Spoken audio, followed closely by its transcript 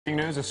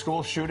Breaking news, a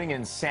school shooting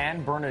in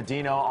San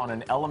Bernardino on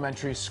an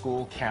elementary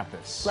school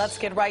campus. Let's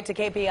get right to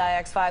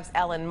KPIX 5's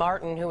Alan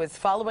Martin, who is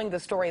following the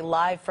story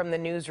live from the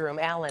newsroom.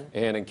 Alan.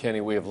 And Kenny,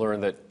 we have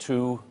learned that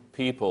 2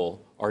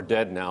 people are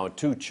dead now.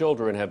 2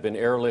 children have been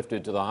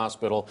airlifted to the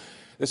hospital.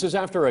 This is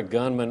after a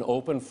gunman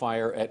opened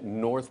fire at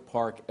North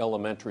Park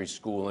Elementary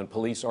School, and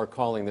police are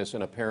calling this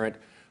an apparent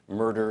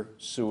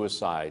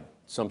murder-suicide.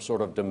 Some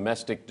sort of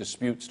domestic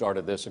dispute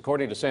started this.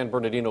 According to San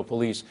Bernardino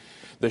police,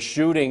 the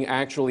shooting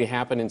actually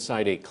happened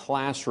inside a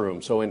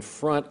classroom, so in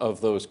front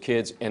of those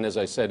kids, and as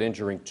I said,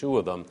 injuring 2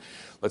 of them.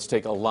 Let's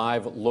take a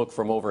live look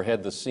from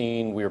overhead the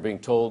scene. We are being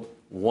told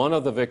one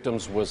of the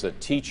victims was a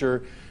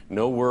teacher.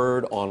 No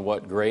word on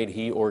what grade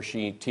he or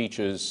she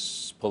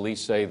teaches.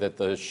 Police say that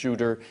the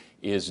shooter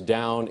is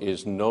down,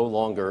 is no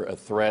longer a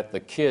threat.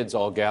 The kids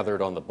all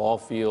gathered on the ball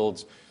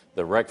fields,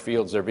 the rec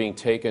fields. They're being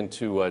taken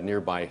to a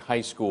nearby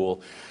high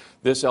school.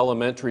 This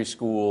elementary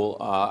school,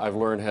 I've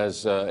learned,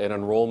 has an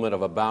enrollment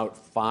of about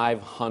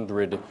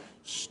 500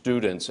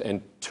 students,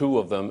 and 2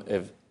 of them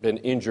have been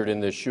injured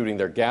in this shooting.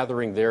 They're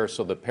gathering there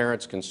so the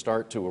parents can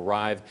start to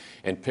arrive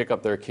and pick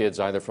up their kids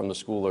either from the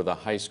school or the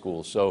high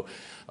school. So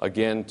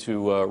again,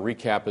 to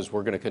recap, as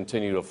we're going to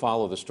continue to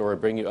follow the story,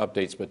 bring you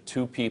updates, but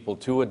 2 people,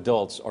 2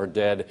 adults are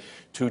dead,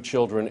 2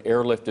 children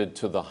airlifted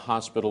to the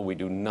hospital. We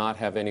do not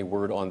have any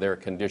word on their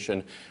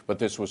condition, but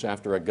this was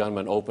after a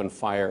gunman opened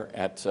fire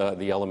at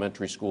the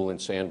elementary school in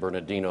San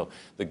Bernardino.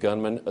 The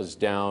gunman is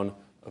down,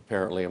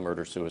 apparently a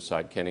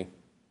murder-suicide. Kenny?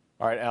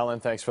 All right, Alan,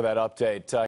 thanks for that update.